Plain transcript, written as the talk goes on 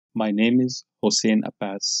My name is Hossein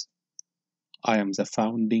Abbas. I am the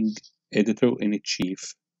founding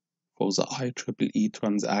editor-in-chief for the IEEE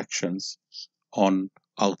Transactions on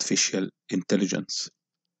artificial intelligence.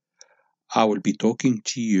 I will be talking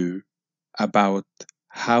to you about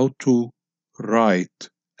how to write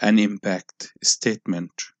an impact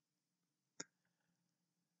statement.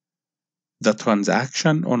 The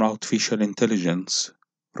transaction on artificial intelligence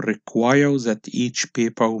requires that each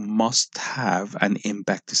paper must have an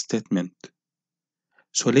impact statement.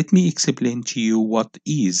 So let me explain to you what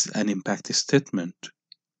is an impact statement,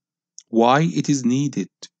 why it is needed,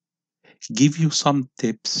 give you some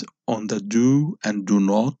tips on the do and do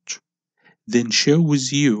not, then share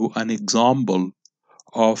with you an example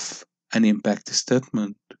of an impact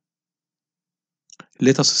statement.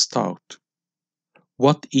 Let us start.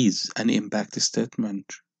 What is an impact statement?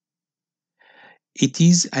 It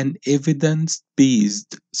is an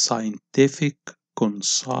evidence-based, scientific,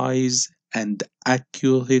 concise, and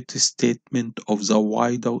accurate statement of the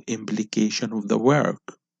wider implication of the work,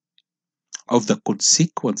 of the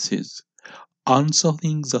consequences,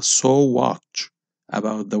 answering the so what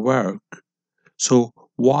about the work. So,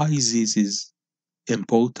 why this is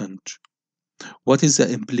important? What is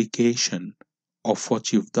the implication of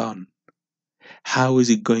what you've done? How is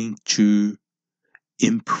it going to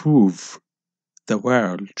improve the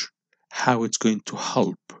world? How it's going to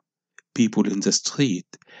help people in the street?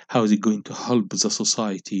 How is it going to help the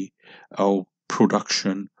society or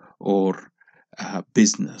production or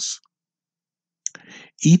business?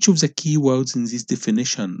 Each of the keywords in this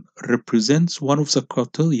definition represents one of the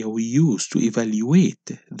criteria we use to evaluate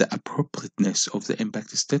the appropriateness of the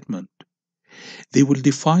impact statement. They will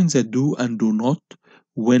define the do and do not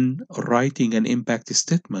when writing an impact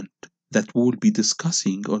statement that we'll be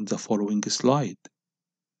discussing on the following slide.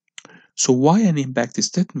 So, why an impact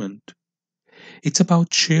statement? It's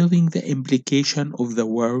about sharing the implication of the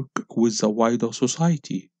work with the wider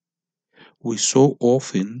society. We so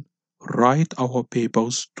often write our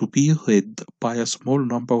papers to be read by a small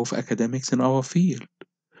number of academics in our field.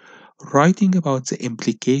 Writing about the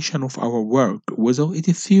implication of our work, whether it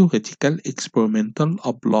is theoretical, experimental,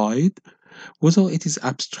 applied, whether it is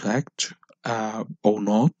abstract or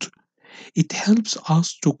not, it helps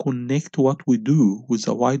us to connect what we do with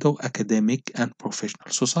the wider academic and professional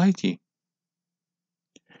society.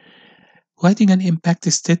 Writing an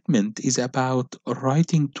impact statement is about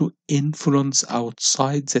writing to influence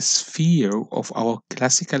outside the sphere of our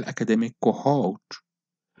classical academic cohort.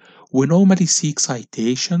 We normally seek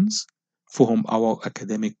citations from our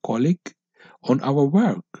academic colleague on our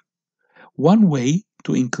work. One way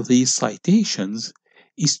to increase citations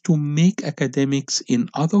is to make academics in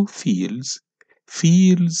other fields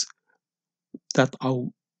that are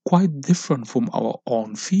quite different from our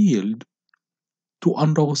own field, to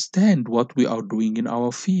understand what we are doing in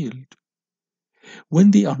our field.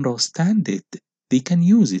 When they understand it, they can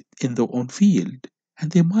use it in their own field,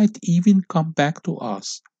 and they might even come back to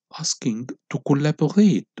us asking to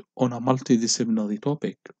collaborate on a multidisciplinary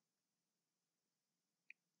topic.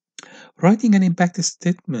 Writing an impact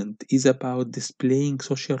statement is about displaying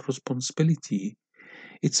social responsibility.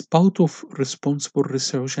 It's part of responsible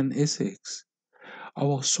research and ethics.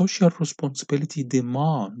 Our social responsibility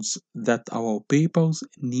demands that our papers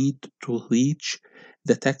need to reach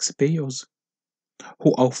the taxpayers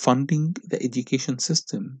who are funding the education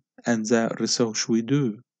system and the research we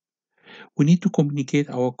do. We need to communicate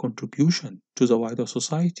our contribution to the wider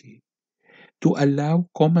society to allow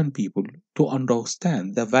common people to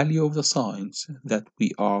understand the value of the science that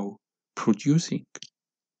we are producing.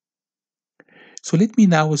 So let me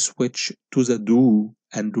now switch to the do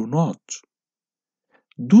and do not.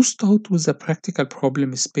 Do start with a practical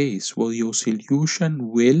problem space where your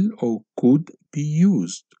solution will or could be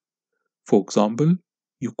used. For example,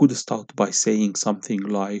 you could start by saying something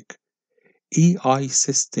like AI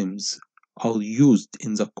systems are used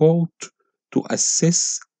in the court to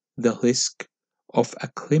assess the risk of a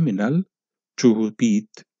criminal to repeat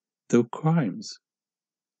their crimes.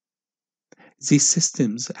 These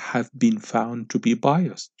systems have been found to be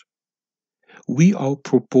biased. We are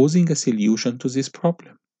proposing a solution to this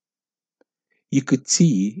problem. You could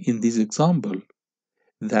see in this example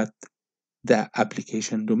that the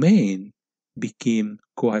application domain became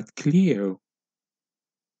quite clear.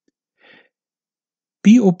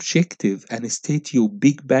 Be objective and state your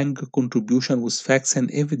Big Bang contribution with facts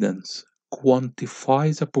and evidence.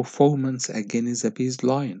 Quantify the performance against the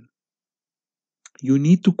baseline. You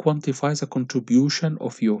need to quantify the contribution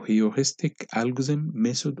of your heuristic, algorithm,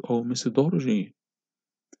 method, or methodology.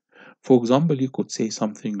 For example, you could say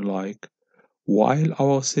something like, while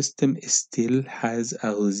our system still has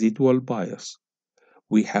a residual bias.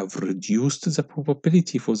 We have reduced the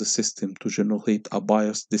probability for the system to generate a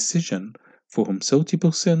biased decision from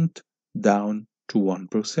 30% down to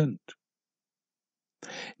 1%.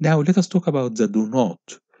 Now let us talk about the do not.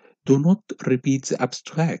 Do not repeat the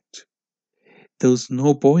abstract. There's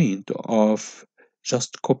no point of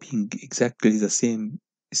just copying exactly the same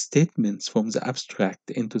statements from the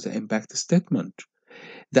abstract into the impact statement.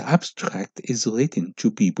 The abstract is written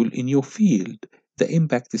to people in your field. The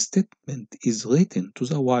impact statement is written to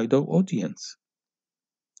the wider audience.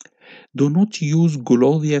 Do not use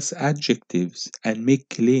glorious adjectives and make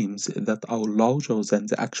claims that are larger than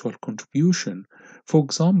the actual contribution. For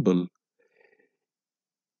example,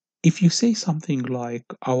 if you say something like,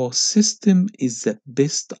 our system is the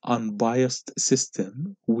best unbiased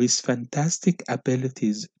system with fantastic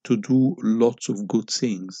abilities to do lots of good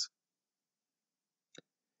things,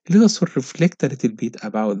 let us reflect a little bit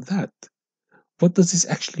about that. What does this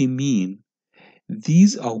actually mean?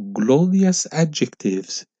 These are glorious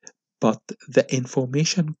adjectives, but the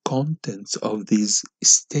information contents of this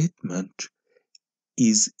statement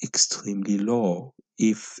is extremely low,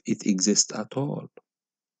 if it exists at all.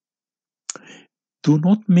 Do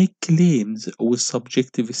not make claims with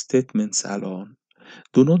subjective statements alone.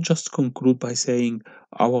 Do not just conclude by saying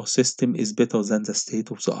our system is better than the state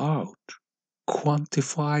of the art.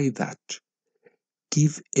 Quantify that.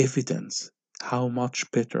 Give evidence. How much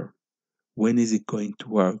better? When is it going to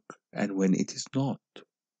work and when it is not?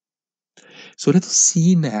 So let us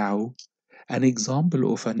see now an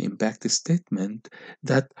example of an impact statement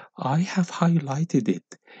that I have highlighted it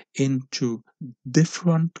into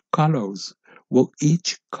different colors, where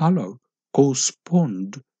each color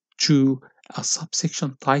corresponds to a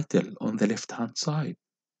subsection title on the left hand side.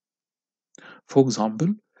 For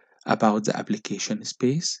example, about the application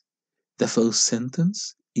space, the first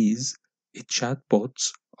sentence is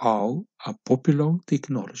chatbots are a popular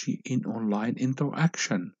technology in online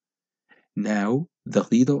interaction. Now the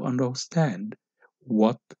reader understands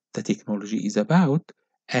what the technology is about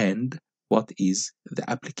and what is the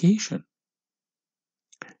application.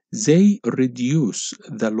 They reduce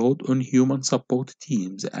the load on human support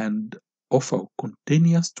teams and offer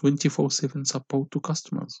continuous 24/7 support to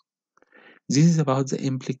customers. This is about the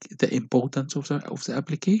importance of the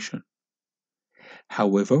application.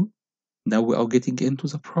 However, now we are getting into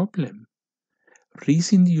the problem.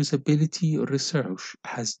 Recent usability research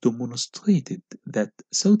has demonstrated that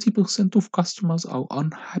 30% of customers are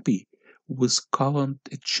unhappy with current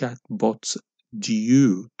chatbots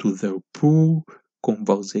due to their poor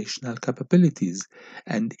conversational capabilities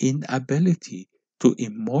and inability to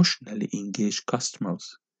emotionally engage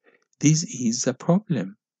customers. This is a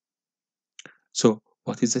problem. So,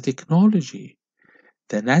 what is the technology?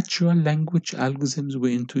 The natural language algorithms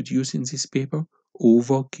we introduced in this paper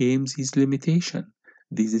overcame this limitation.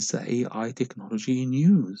 This is the AI technology in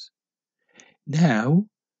use. Now,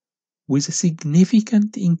 with a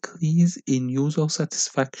significant increase in user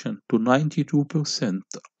satisfaction to 92%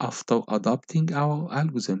 after adopting our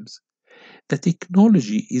algorithms, the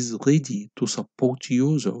technology is ready to support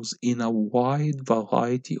users in a wide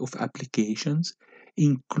variety of applications,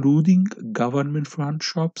 including government front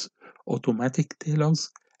shops, automatic tellers,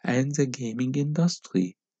 and the gaming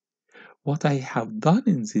industry. What I have done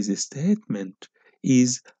in this statement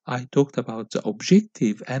is I talked about the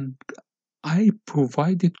objective and I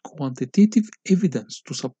provided quantitative evidence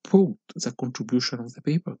to support the contribution of the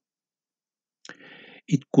paper.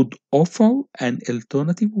 It could offer an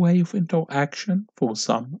alternative way of interaction for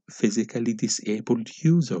some physically disabled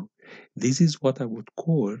user. This is what I would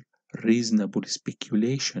call reasonable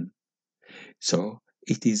speculation. So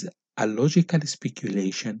it is a logical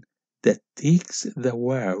speculation that takes the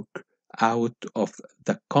work out of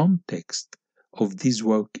the context of this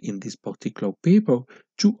work in this particular paper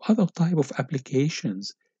to other type of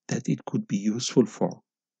applications that it could be useful for.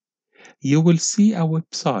 You will see a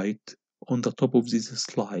website on the top of this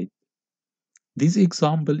slide. This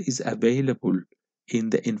example is available in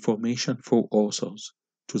the information for authors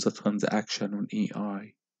to the transaction on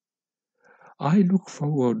AI. I look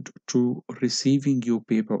forward to receiving your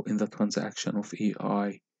paper in the transaction of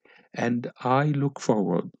AI, and I look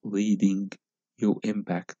forward reading your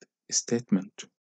impact statement.